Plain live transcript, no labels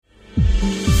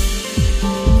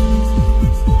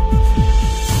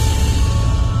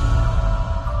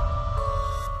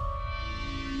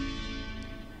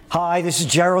Hi, this is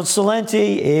Gerald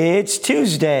Celente. It's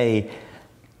Tuesday,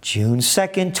 June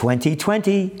 2nd,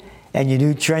 2020, and your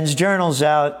new Trends Journal's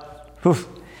out. Whew.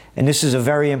 And this is a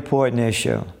very important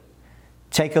issue.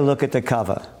 Take a look at the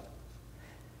cover.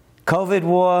 COVID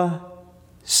war,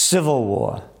 civil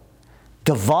war.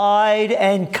 Divide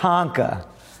and conquer.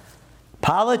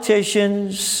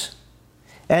 Politicians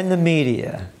and the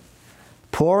media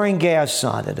pouring gas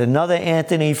on it. Another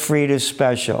Anthony Freda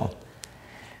special.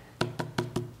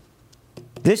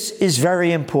 This is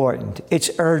very important.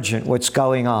 It's urgent what's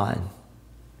going on.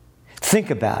 Think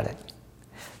about it.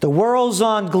 The world's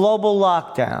on global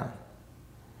lockdown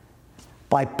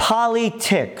by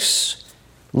politics,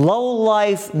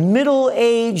 low-life,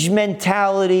 middle-aged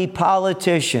mentality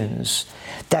politicians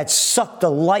that suck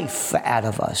the life out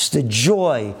of us, the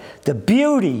joy, the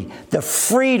beauty, the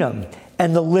freedom,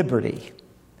 and the liberty.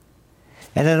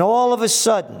 And then all of a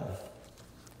sudden,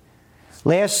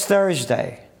 last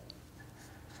Thursday,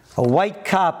 a white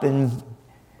cop in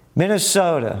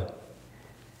Minnesota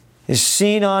is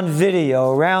seen on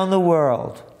video around the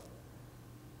world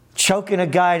choking a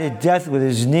guy to death with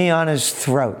his knee on his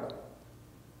throat.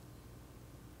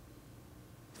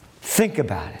 Think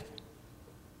about it.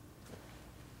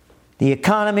 The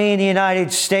economy in the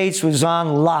United States was on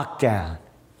lockdown,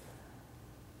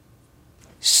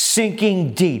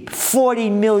 sinking deep, 40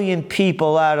 million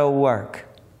people out of work.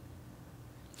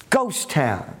 Ghost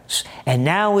towns. And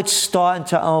now it's starting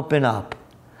to open up.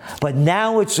 But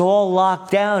now it's all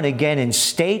locked down again in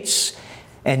states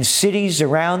and cities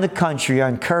around the country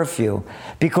on curfew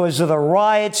because of the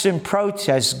riots and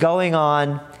protests going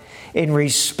on in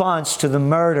response to the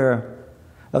murder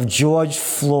of George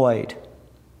Floyd.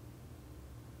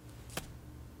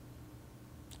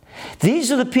 These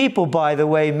are the people, by the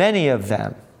way, many of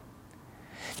them,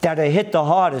 that are hit the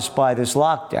hardest by this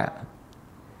lockdown.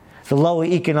 The lower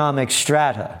economic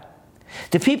strata.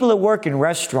 The people that work in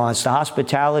restaurants, the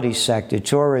hospitality sector,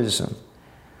 tourism,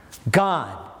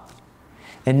 gone.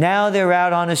 And now they're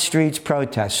out on the streets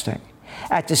protesting.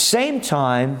 At the same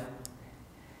time,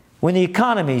 when the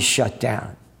economy's shut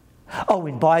down. Oh,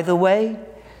 and by the way,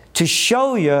 to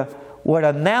show you what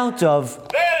amount of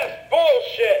that's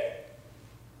bullshit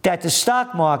that the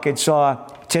stock markets are,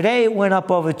 today it went up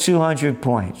over 200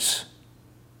 points.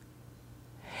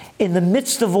 In the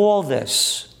midst of all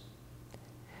this,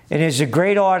 and there's a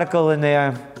great article in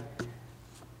there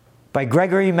by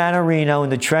Gregory Mannarino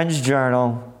in the Trends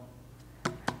Journal,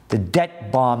 the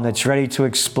debt bomb that's ready to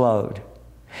explode.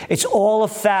 It's all a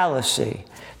fallacy.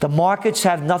 The markets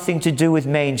have nothing to do with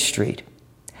Main Street.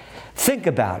 Think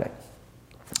about it.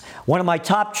 One of my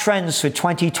top trends for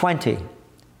 2020,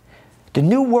 the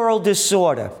New World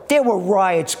Disorder. There were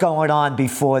riots going on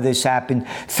before this happened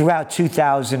throughout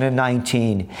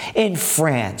 2019 in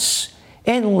France,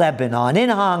 in Lebanon, in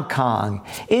Hong Kong,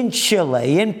 in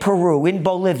Chile, in Peru, in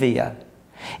Bolivia,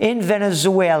 in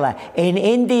Venezuela, in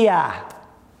India,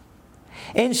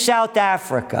 in South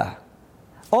Africa,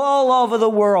 all over the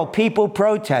world, people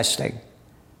protesting.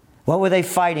 What were they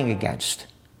fighting against?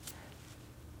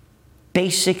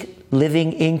 Basic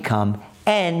living income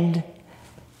and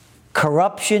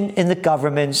corruption in the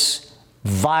governments,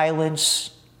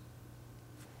 violence,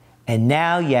 and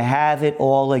now you have it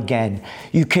all again.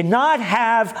 You cannot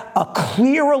have a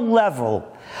clearer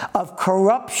level of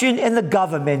corruption in the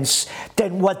governments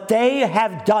than what they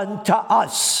have done to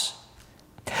us.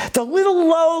 The little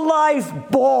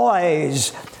low-life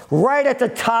boys right at the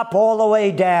top all the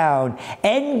way down,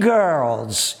 and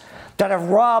girls that have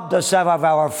robbed us of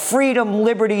our freedom,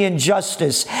 liberty, and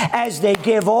justice as they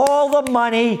give all the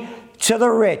money to the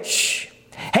rich.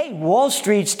 Hey, Wall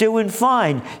Street's doing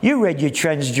fine. You read your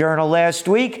Trends Journal last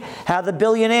week, how the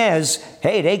billionaires,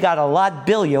 hey, they got a lot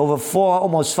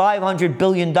almost $500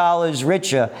 billion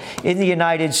richer in the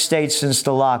United States since the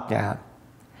lockdown.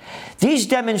 These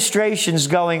demonstrations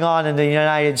going on in the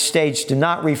United States do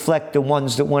not reflect the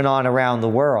ones that went on around the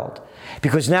world,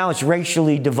 because now it's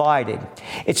racially divided.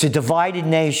 It's a divided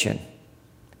nation.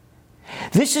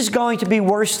 This is going to be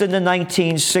worse than the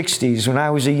 1960s when I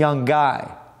was a young guy,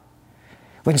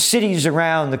 when cities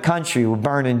around the country were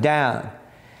burning down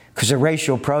because of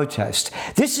racial protest.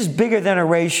 This is bigger than a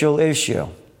racial issue.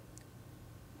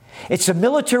 It's a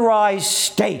militarized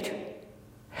state.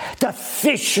 The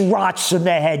fish rots from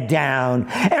the head down,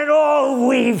 and all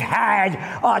we've had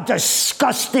are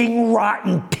disgusting,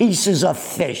 rotten pieces of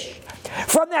fish.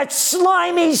 From that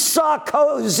slimy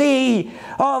Sarkozy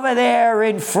over there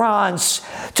in France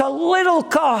to little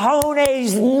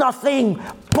cojones, nothing,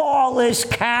 ballless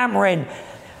Cameron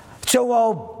to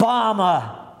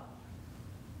Obama,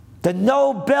 the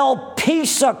Nobel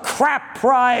Peace or Crap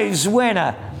Prize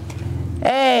winner.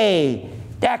 Hey,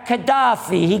 that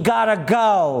Gaddafi, he gotta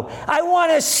go. I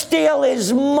want to steal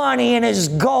his money and his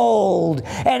gold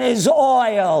and his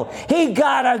oil. He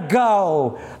gotta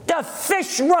go. The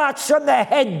fish rots from the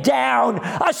head down.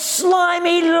 A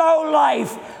slimy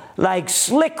lowlife like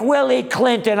Slick Willie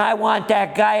Clinton. I want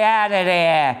that guy out of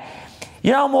there.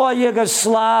 No more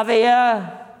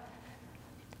Yugoslavia.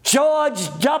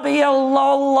 George W.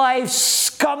 Lowlife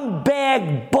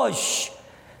scumbag Bush.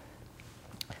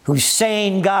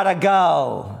 Hussein gotta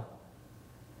go.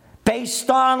 Based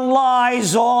on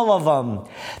lies, all of them.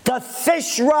 The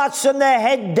fish rots from their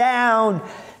head down.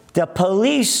 The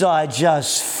police are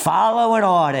just following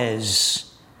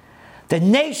orders. The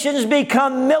nation's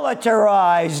become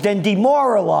militarized and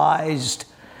demoralized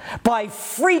by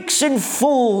freaks and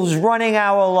fools running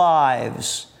our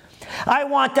lives. I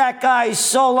want that guy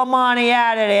Soleimani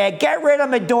out of there. Get rid of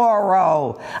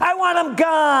Maduro. I want him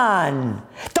gone.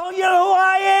 Don't you know who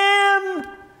I am?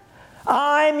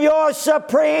 I'm your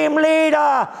supreme leader.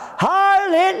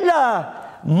 Heil Hitler.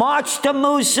 March to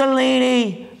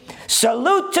Mussolini.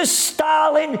 Salute to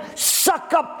Stalin.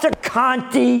 Suck up to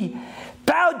Conti.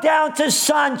 Bow down to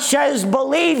Sanchez.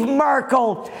 Believe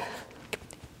Merkel.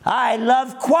 I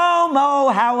love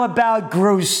Cuomo. How about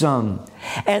Gruesome?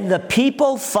 And the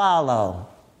people follow.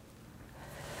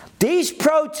 These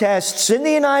protests in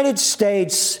the United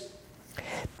States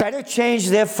better change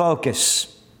their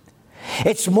focus.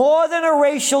 It's more than a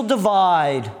racial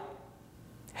divide.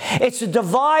 It's a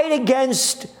divide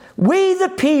against we the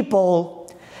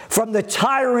people from the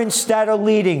tyrants that are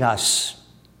leading us.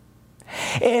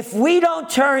 If we don't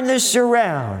turn this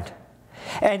around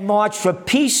and march for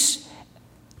peace,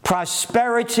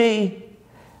 prosperity,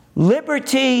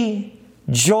 liberty,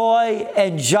 joy,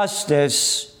 and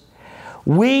justice,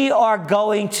 we are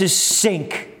going to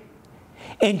sink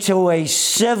into a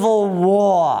civil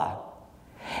war.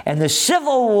 And the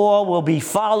civil war will be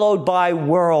followed by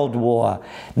world war.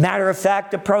 Matter of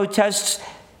fact, the protests,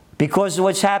 because of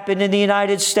what's happened in the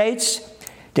United States,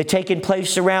 they're taking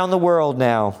place around the world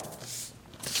now.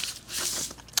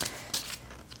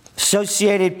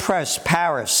 Associated Press,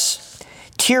 Paris.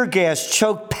 Tear gas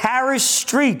choked Paris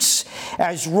streets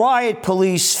as riot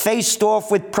police faced off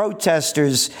with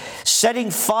protesters, setting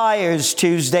fires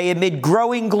Tuesday amid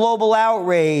growing global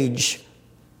outrage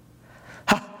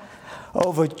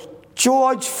over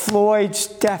George Floyd's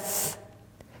death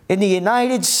in the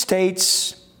United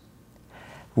States,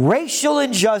 racial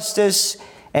injustice,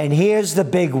 and here's the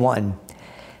big one,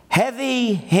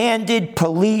 heavy-handed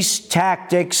police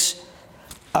tactics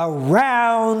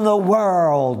around the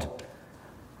world.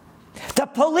 The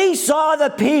police are the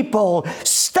people.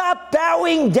 Stop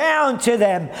bowing down to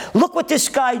them. Look what this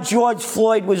guy George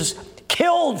Floyd was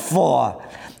killed for.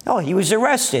 Oh, he was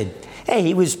arrested. Hey,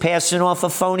 he was passing off a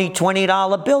phony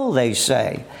 $20 bill, they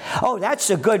say. Oh, that's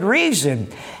a good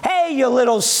reason. Hey, you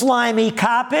little slimy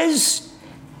coppers.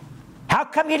 How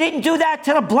come you didn't do that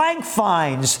to the blank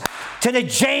fines, to the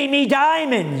Jamie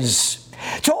Dimons,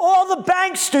 to all the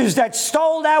banksters that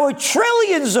stole our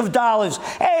trillions of dollars?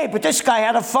 Hey, but this guy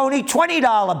had a phony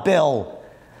 $20 bill.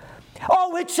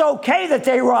 Oh, it's okay that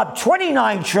they robbed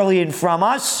 $29 trillion from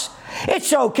us.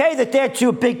 It's okay that they're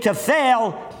too big to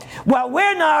fail. Well,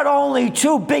 we're not only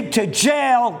too big to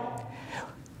jail,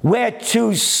 we're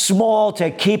too small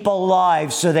to keep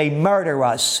alive, so they murder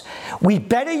us. We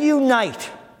better unite.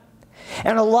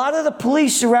 And a lot of the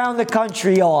police around the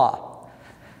country are.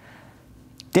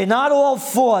 They're not all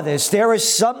for this. There are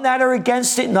some that are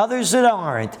against it and others that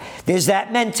aren't. There's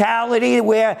that mentality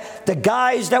where the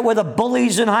guys that were the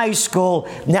bullies in high school,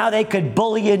 now they could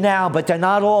bully you now, but they're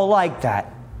not all like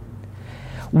that.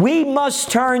 We must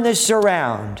turn this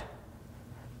around.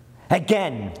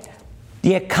 Again,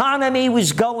 the economy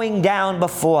was going down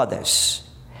before this.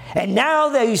 And now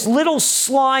these little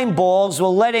slime balls were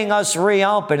letting us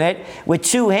reopen it with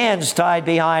two hands tied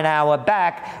behind our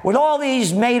back with all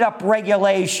these made-up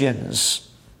regulations.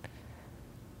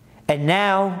 And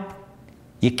now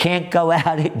you can't go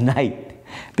out at night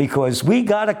because we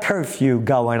got a curfew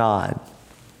going on.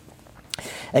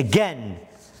 Again,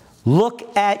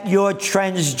 look at your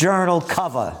Trends Journal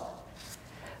cover.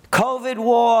 COVID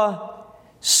War,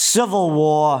 Civil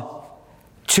War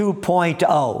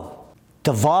 2.0.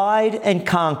 Divide and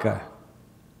conquer.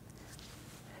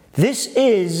 This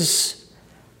is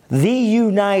the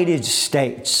United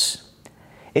States.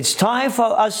 It's time for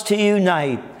us to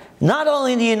unite, not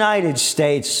only in the United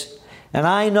States, and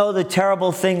I know the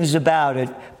terrible things about it,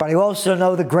 but I also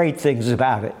know the great things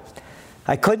about it.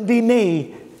 I couldn't be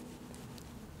me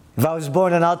if I was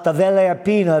born in Alta Valle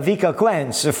Arpina, Vica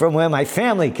Quenz, from where my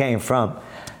family came from.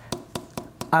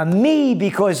 I'm me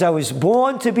because I was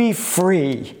born to be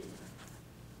free.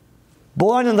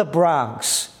 Born in the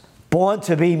Bronx, born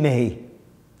to be me.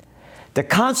 The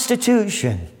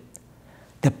Constitution,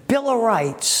 the Bill of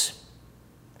Rights,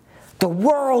 the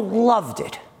world loved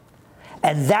it.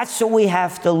 And that's what we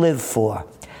have to live for.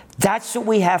 That's what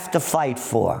we have to fight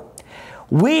for.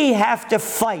 We have to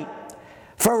fight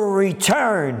for a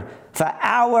return for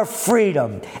our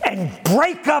freedom and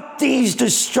break up these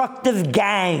destructive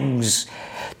gangs,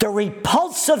 the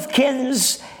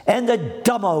Repulsivekins and the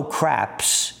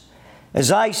Democrats.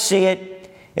 As I see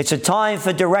it, it's a time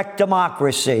for direct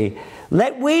democracy.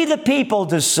 Let we the people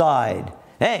decide.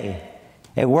 Hey,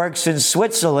 it works in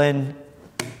Switzerland.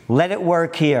 Let it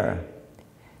work here.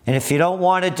 And if you don't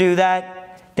want to do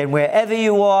that, then wherever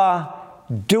you are,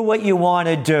 do what you want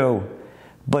to do.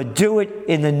 But do it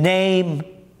in the name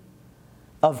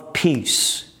of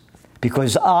peace.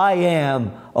 Because I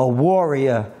am a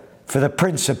warrior for the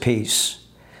Prince of Peace.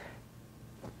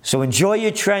 So enjoy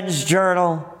your Trends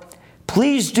Journal.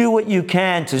 Please do what you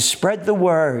can to spread the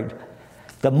word.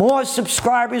 The more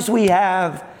subscribers we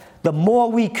have, the more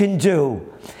we can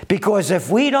do. Because if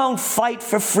we don't fight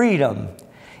for freedom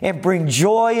and bring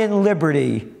joy and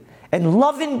liberty and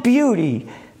love and beauty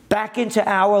back into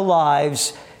our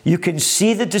lives, you can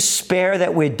see the despair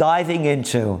that we're diving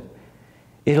into.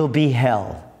 It'll be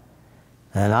hell.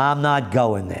 And I'm not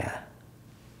going there.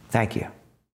 Thank you.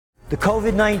 The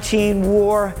COVID-19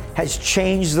 war has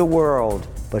changed the world.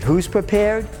 But who's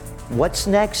prepared? What's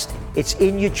next? It's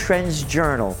in your Trends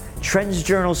Journal. Trends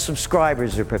Journal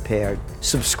subscribers are prepared.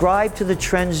 Subscribe to the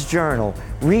Trends Journal.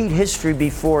 Read history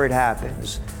before it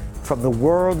happens. From the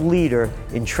world leader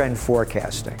in trend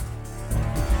forecasting.